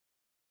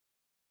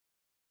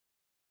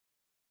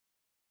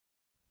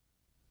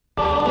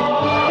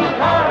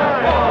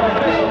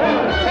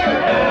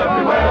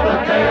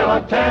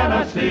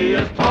Tennessee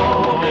is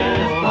told.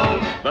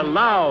 The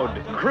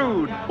loud,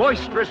 crude,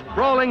 boisterous,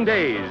 brawling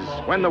days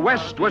when the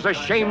West was a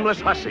shameless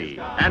hussy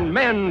and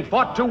men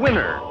fought to win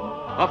her.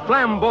 A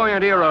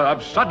flamboyant era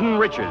of sudden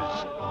riches,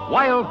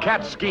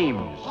 wildcat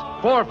schemes,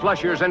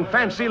 four-flushers and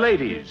fancy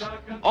ladies,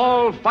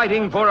 all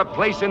fighting for a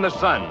place in the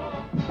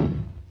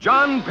sun.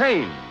 John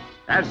Payne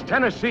as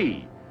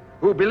Tennessee,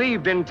 who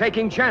believed in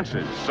taking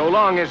chances so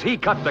long as he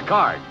cut the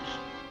cards.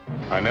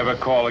 I never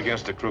call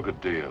against a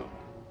crooked deal.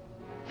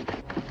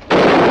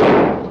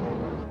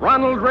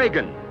 Ronald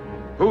Reagan,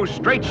 whose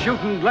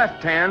straight-shooting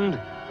left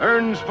hand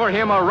earns for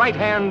him a right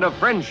hand of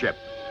friendship.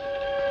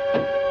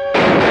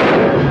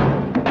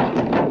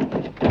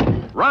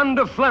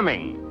 Rhond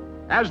Fleming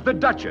as the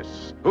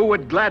Duchess, who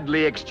would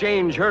gladly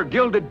exchange her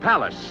gilded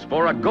palace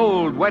for a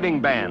gold wedding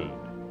band.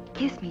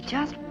 Kiss me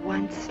just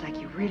once like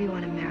you really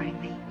want to marry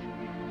me.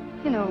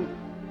 You know,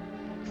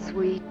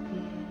 sweet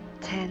and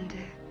tender.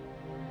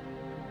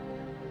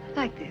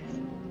 Like this.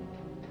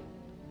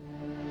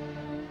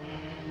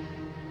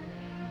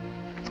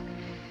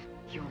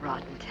 You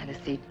rotten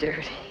Tennessee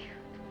dirty.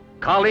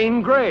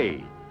 Colleen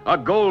Gray, a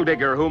gold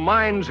digger who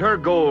mines her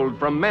gold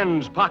from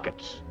men's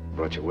pockets.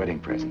 Brought your wedding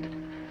present.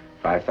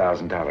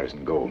 $5,000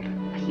 in gold.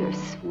 You're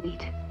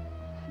sweet.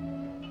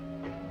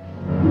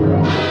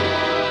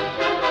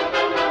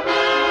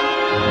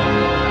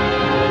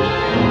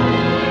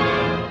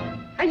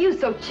 Are you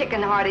so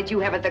chicken-hearted you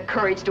haven't the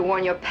courage to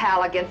warn your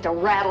pal against a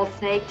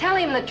rattlesnake? Tell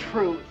him the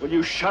truth. Will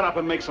you shut up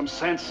and make some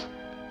sense?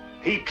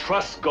 He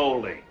trusts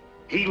Goldie.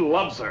 He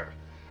loves her.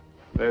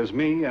 There's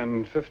me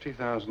and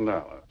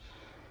 $50,000.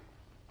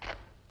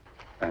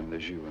 And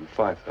there's you and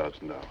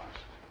 $5,000.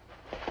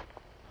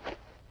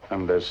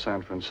 And there's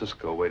San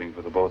Francisco waiting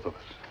for the both of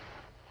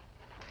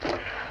us.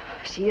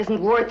 She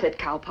isn't worth it,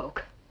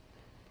 cowpoke.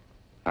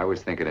 I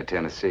was thinking of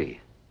Tennessee.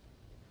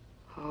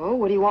 Oh,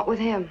 what do you want with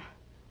him?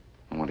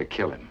 I want to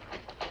kill him.